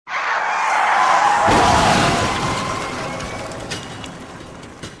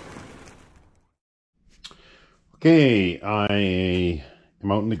Okay, I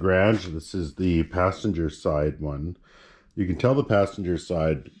am out in the garage. This is the passenger side one. You can tell the passenger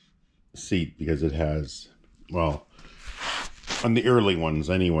side seat because it has, well, on the early ones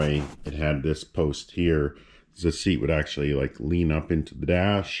anyway, it had this post here. The seat would actually like lean up into the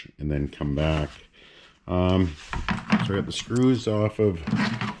dash and then come back. So I got the screws off of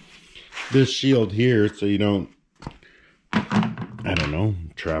this shield here so you don't, I don't know,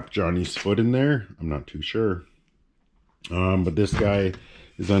 trap Johnny's foot in there. I'm not too sure. But this guy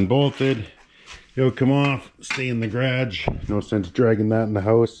is unbolted. He'll come off, stay in the garage. No sense dragging that in the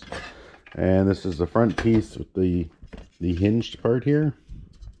house. And this is the front piece with the hinged part here.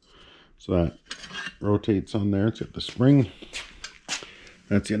 So that rotates on there. It's got the spring.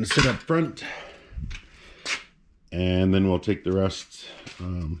 That's going to sit up front. And then we'll take the rest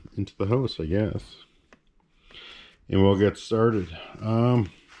into the house, I guess. And we'll get started.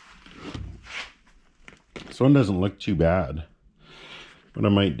 This one doesn't look too bad. What I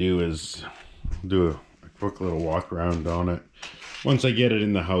might do is do a quick little walk around on it. Once I get it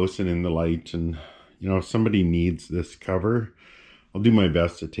in the house and in the light, and you know, if somebody needs this cover, I'll do my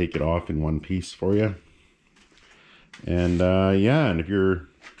best to take it off in one piece for you. And yeah, and if you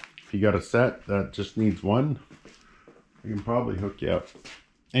got a set that just needs one, I can probably hook you up.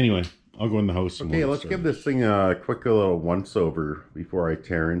 Anyway, I'll go in the house. Okay, let's give this thing a quick little once over before I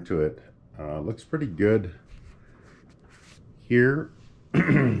tear into it. Looks pretty good here.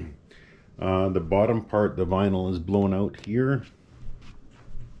 The bottom part, the vinyl is blown out here.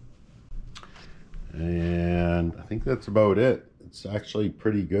 And I think that's about it. It's actually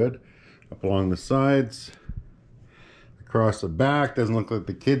pretty good. Up along the sides. Across the back, doesn't look like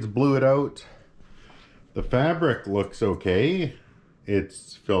the kids blew it out. The fabric looks okay.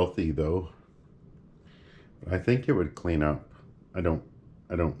 It's filthy though. But I think it would clean up. I don't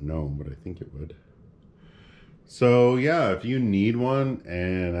know, but I think it would. So yeah, if you need one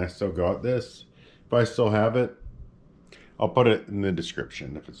and I still got this, if I still have it, I'll put it in the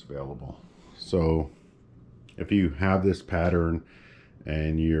description if it's available. So if you have this pattern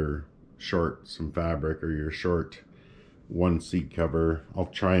and you're short some fabric or you're short one seat cover, I'll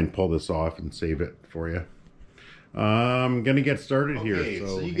try and pull this off and save it for you. I'm gonna get started here.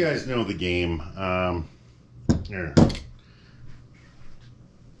 So you guys know the game. Here.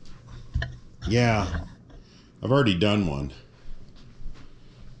 Yeah, I've already done one,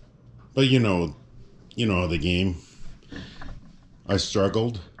 but you know the game. I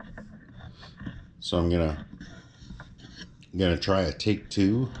struggled, so I'm gonna try a take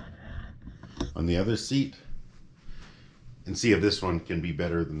two on the other seat and see if this one can be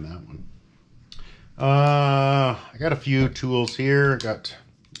better than that one. I got a few tools here. Got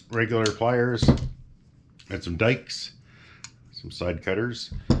regular pliers, got some dikes, some side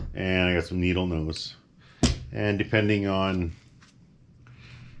cutters, and I got some needle nose. And depending on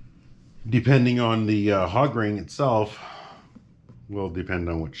the hog ring itself will depend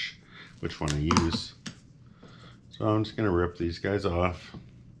on which one I use. So I'm just gonna rip these guys off.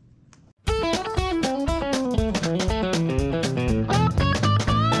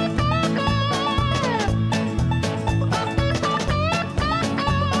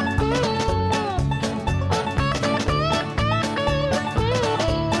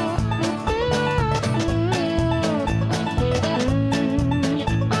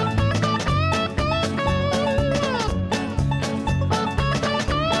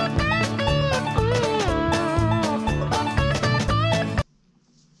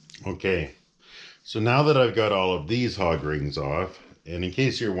 Okay, so now that I've got all of these hog rings off, and in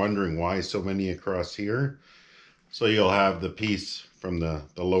case you're wondering why so many across here, so you'll have the piece from the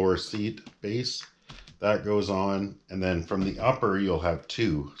lower seat base, that goes on, and then from the upper you'll have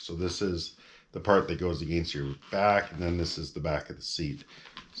two. So this is the part that goes against your back, and then this is the back of the seat.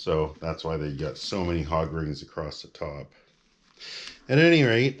 So that's why they got so many hog rings across the top. At any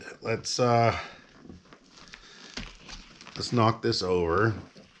rate, let's knock this over.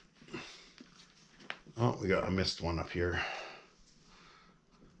 Oh, I missed one up here.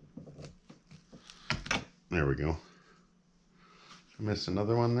 There we go. I missed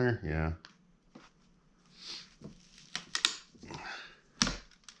another one there? Yeah.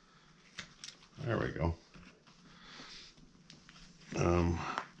 There we go.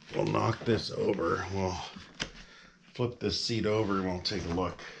 We'll knock this over. We'll flip this seat over and we'll take a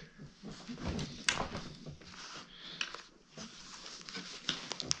look.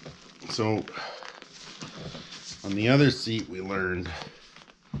 So on the other seat, we learned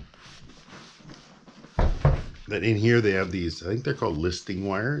that in here they have these, I think they're called listing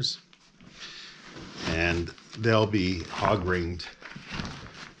wires, and they'll be hog ringed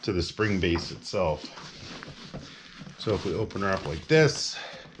to the spring base itself. So if we open her up like this,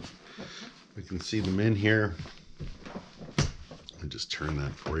 we can see them in here. I'll just turn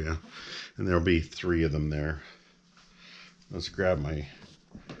that for you. And there'll be 3 of them there. Let's grab my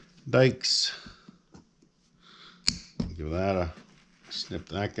dikes. Give that a snip,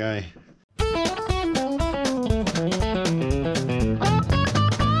 that guy.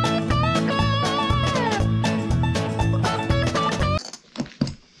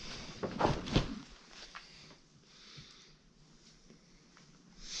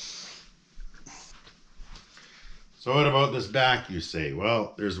 So what about this back, you say?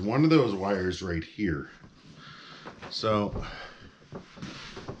 Well, there's one of those wires right here. So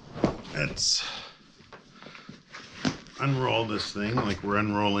let's unroll this thing like we're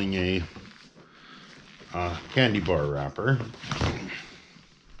unrolling a candy bar wrapper.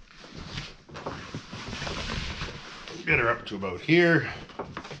 Get her up to about here.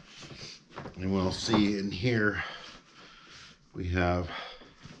 And we'll see in here we have,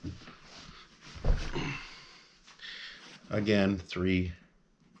 again, 3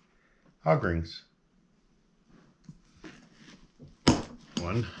 hog rings.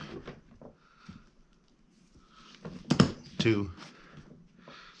 1, 2,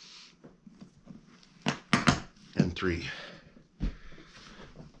 and 3.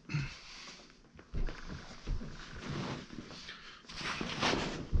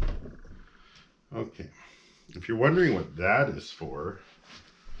 Okay, if you're wondering what that is for,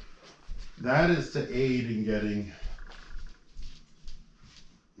 that is to aid in getting,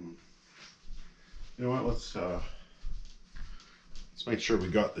 you know what, let's make sure we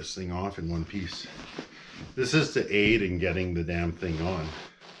got this thing off in one piece. This is to aid in getting the damn thing on.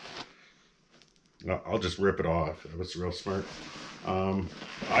 I'll just rip it off. That was real smart.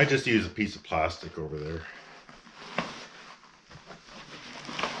 I just use a piece of plastic over there.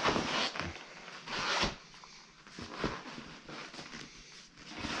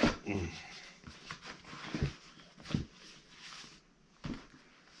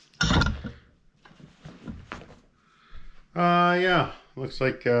 Yeah, looks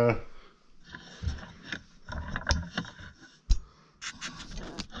like we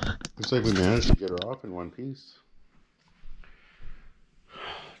managed to get her off in one piece.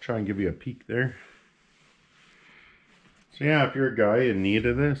 Try and give you a peek there. So yeah, if you're a guy in need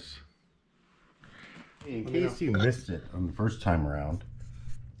of this, in case you missed it on the first time around,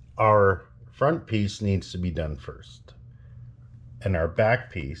 our front piece needs to be done first, and our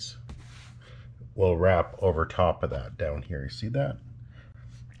back piece will wrap over top of that down here. You see that?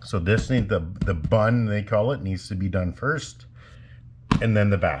 So this needs the bun, they call it, needs to be done first, and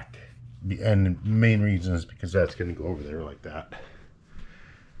then the back. And the main reason is because that's going to go over there like that.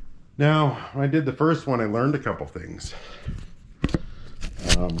 Now, when I did the first one, I learned a couple things.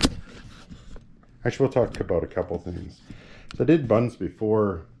 Actually, we'll talk about a couple things. So I did buns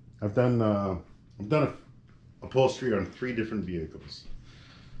before. I've done upholstery on 3 different vehicles.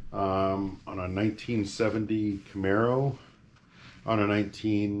 On a 1970 Camaro, on a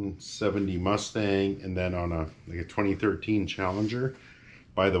 1970 Mustang, and then on a 2013 Challenger.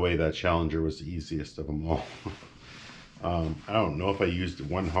 By the way, that Challenger was the easiest of them all. I don't know if I used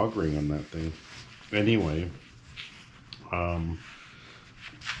 1 hog ring on that thing. Anyway,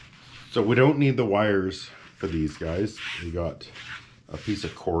 so we don't need the wires for these guys. We got a piece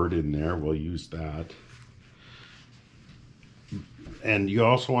of cord in there. We'll use that. And you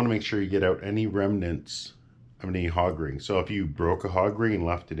also want to make sure you get out any remnants of any hog ring. So if you broke a hog ring and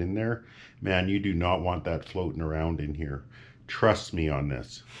left it in there, man, you do not want that floating around in here. Trust me on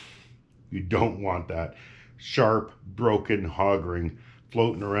this. You don't want that sharp, broken hog ring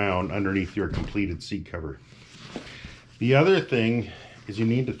floating around underneath your completed seat cover. The other thing is you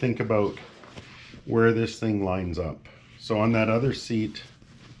need to think about where this thing lines up. So on that other seat,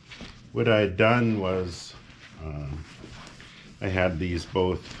 what I had done was I had these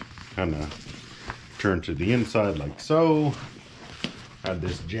both kind of turned to the inside like so. Had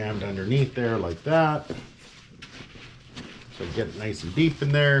this jammed underneath there like that. So get it nice and deep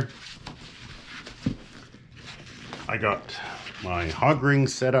in there. I got my hog ring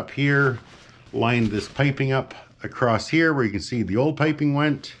set up here, lined this piping up across here where you can see the old piping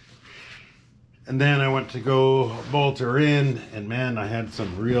went. And then I went to go bolt her in, and man, I had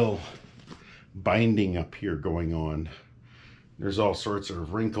some real binding up here going on. There's all sorts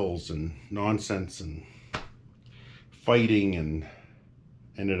of wrinkles and nonsense and fighting, and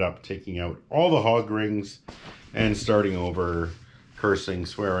ended up taking out all the hog rings and starting over, cursing,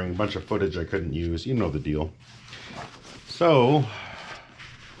 swearing, a bunch of footage I couldn't use. You know the deal. So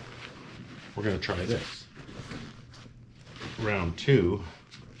we're gonna try this. Round 2,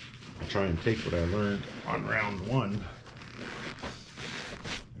 I'll try and take what I learned on round one.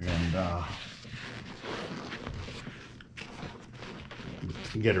 And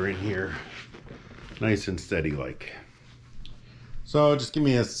get her in here nice and steady like. So just give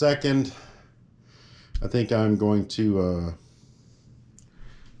me a second. I think I'm going to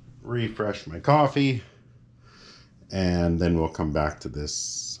refresh my coffee, and then we'll come back to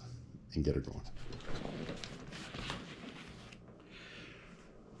this and get her going.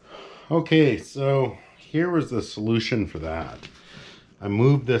 Okay, so here was the solution for that. I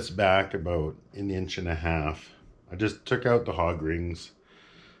moved this back about 1.5 inches. I just took out the hog rings,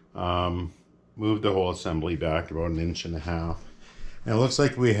 moved the whole assembly back about 1.5 inches. And it looks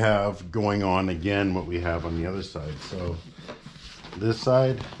like we have going on again what we have on the other side. So this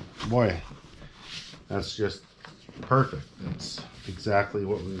side, boy, that's just perfect. That's exactly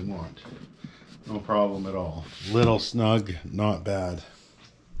what we want. No problem at all. Little snug, not bad.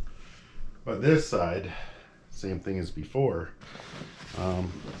 But this side, same thing as before.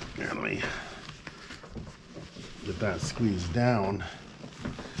 Here, let me get that squeezed down.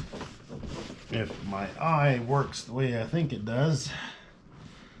 If my eye works the way I think it does,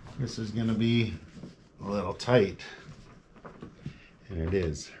 this is going to be a little tight. And it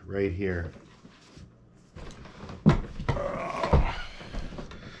is right here.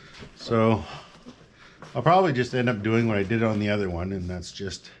 So I'll probably just end up doing what I did on the other one, and that's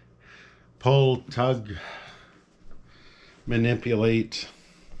just pull, tug, manipulate,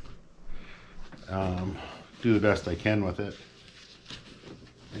 do the best I can with it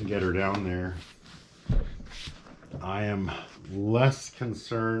and get her down there. I am less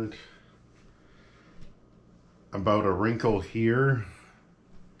concerned about a wrinkle here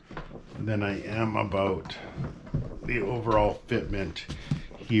than I am about the overall fitment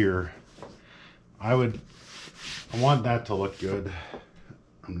here. I want that to look good.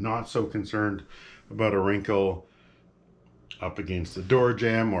 I'm not so concerned about a wrinkle up against the door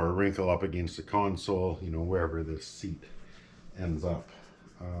jamb or a wrinkle up against the console, you know, wherever this seat ends up.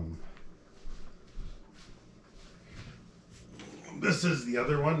 This is the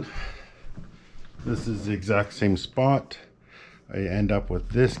other one. This is the exact same spot. I end up with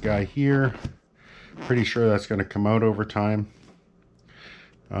this guy here. Pretty sure that's going to come out over time.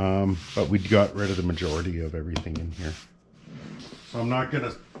 But we got rid of the majority of everything in here. So I'm not going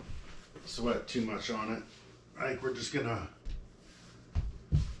to sweat too much on it. I think we're just going to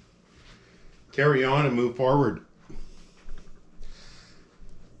carry on and move forward.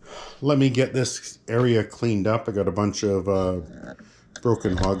 Let me get this area cleaned up. I got a bunch of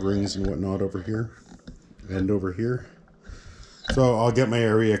broken hog rings and whatnot over here and over here. So I'll get my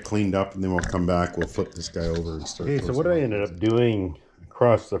area cleaned up and then we'll come back. We'll flip this guy over and start. Okay, so what I ended up doing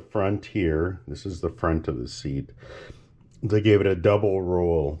across the front here, this is the front of the seat. They gave it a double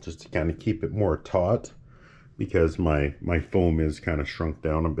roll just to kind of keep it more taut because my foam is kind of shrunk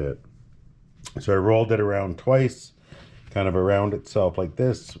down a bit. So I rolled it around twice, kind of around itself like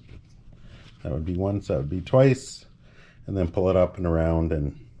this. That would be once, that would be twice, and then pull it up and around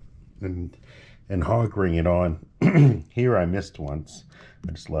and hog ring it on. Here I missed once.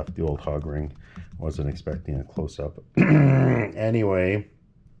 I just left the old hog ring. Wasn't expecting a close-up. Anyway,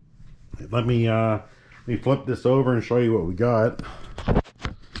 let me flip this over and show you what we got.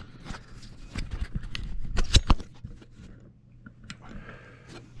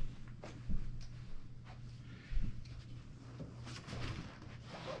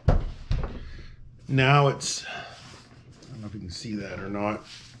 Now it's, I don't know if you can see that or not,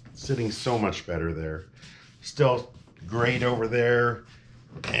 it's sitting so much better there. Still great over there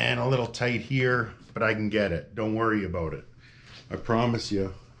and a little tight here, but I can get it. Don't worry about it. I promise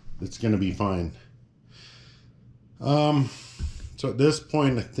you it's going to be fine. So at this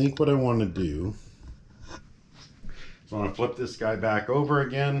point, I think what I want to do is I want to flip this guy back over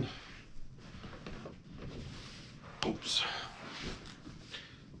again. Oops.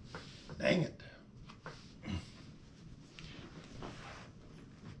 Dang it.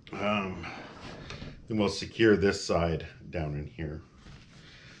 Then we'll secure this side down in here.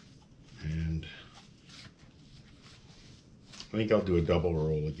 And I think I'll do a double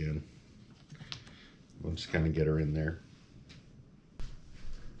roll again. We'll just kind of get her in there.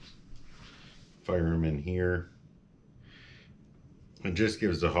 Fire them in here. It just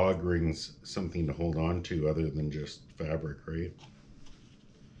gives the hog rings something to hold on to other than just fabric, right?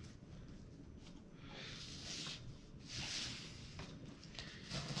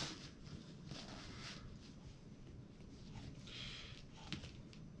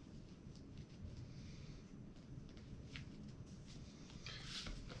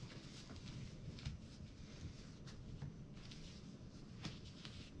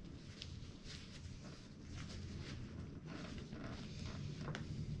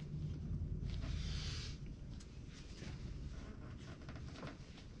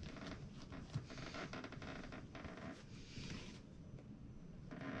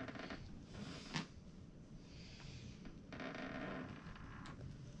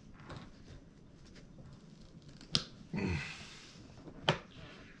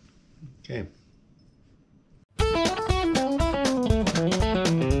 Okay.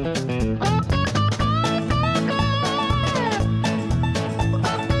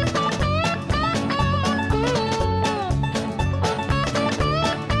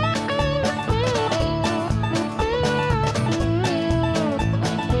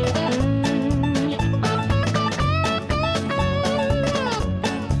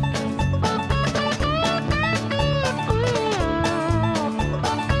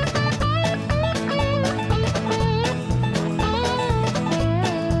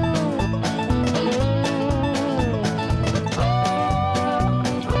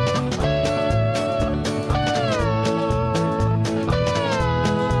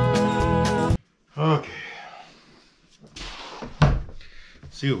 Okay.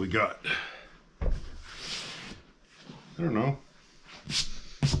 See what we got. I don't know.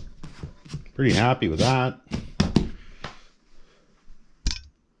 Pretty happy with that.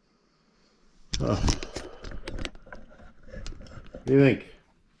 What do you think?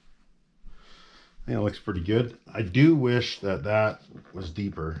 I think it looks pretty good. I do wish that that was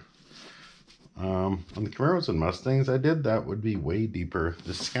deeper. On the Camaros and Mustangs I did, that would be way deeper.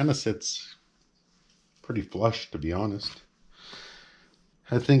 This kind of sits pretty flush, to be honest.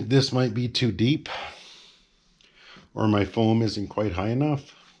 I think this might be too deep, or my foam isn't quite high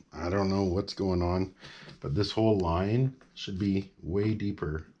enough. I don't know what's going on, but this whole line should be way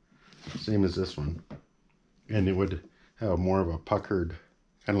deeper, same as this one, and it would have more of a puckered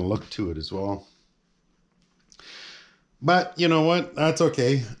kind of look to it as well. But you know what, that's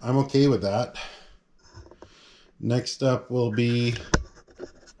okay. I'm okay with that. Next up will be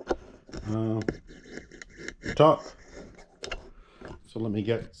top. So let me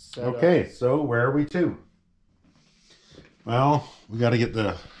get set up. So where are we to? Well, we got to get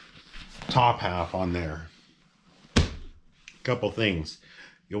the top half on there. Couple things.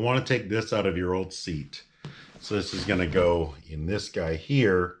 You'll want to take this out of your old seat. So this is going to go in this guy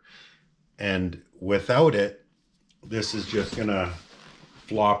here, and without it, this is just going to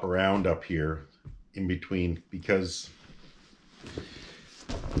flop around up here in between, because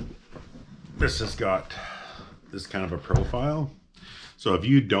this has got this kind of a profile. So if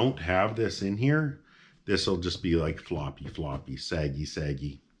you don't have this in here, this will just be like floppy, floppy, saggy,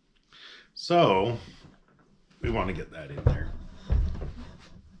 saggy. So we want to get that in there.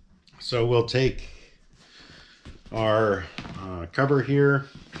 So we'll take our cover here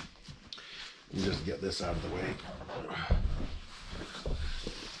and just get this out of the way.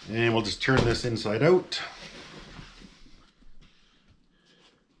 And we'll just turn this inside out.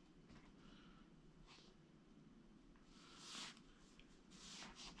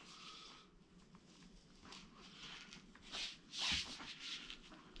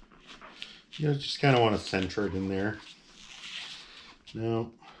 You just kind of want to center it in there.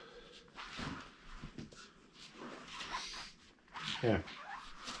 No. Yeah.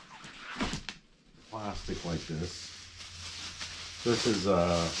 Plastic like this. This is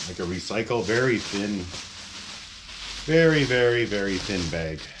like a recycle, very thin, very, very, very thin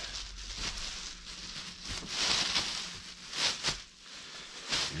bag.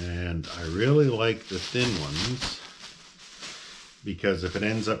 And I really like the thin ones, because if it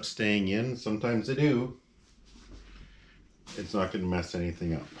ends up staying in, sometimes they do, it's not going to mess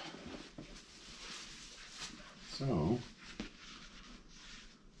anything up. So,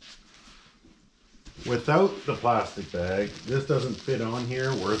 without the plastic bag, this doesn't fit on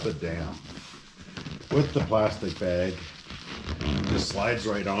here worth a damn. With the plastic bag, it just slides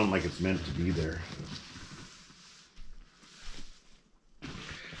right on like it's meant to be there.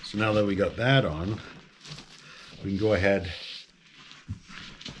 So now that we got that on, we can go ahead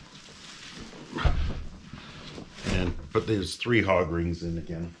and put these 3 hog rings in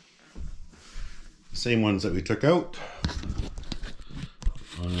again. Same ones that we took out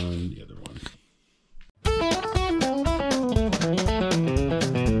on the other one.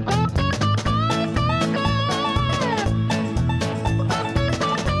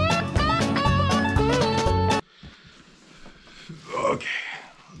 Okay.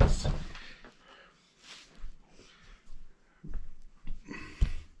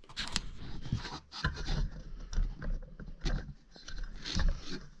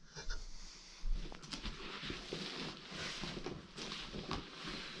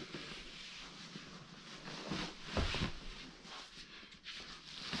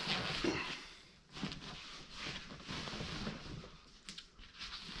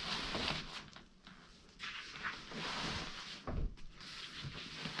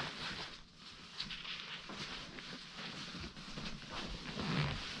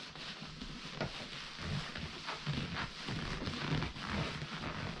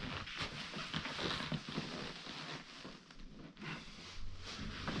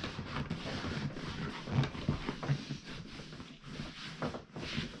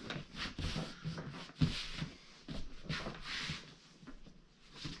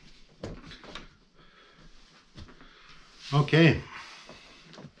 Okay.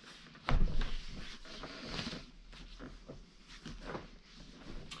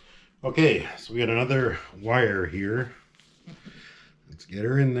 Okay, so we got another wire here. Let's get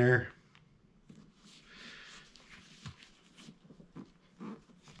her in there.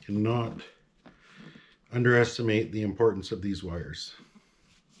 Cannot underestimate the importance of these wires.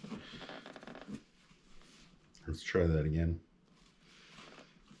 Let's try that again.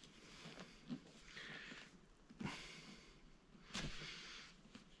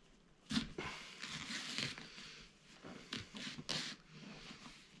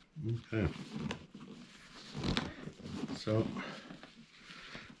 Okay. So,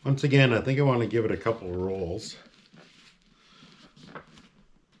 once again, I think I want to give it a couple of rolls.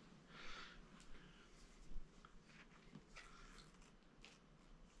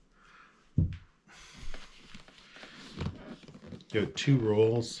 Give it 2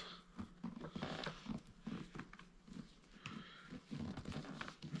 rolls.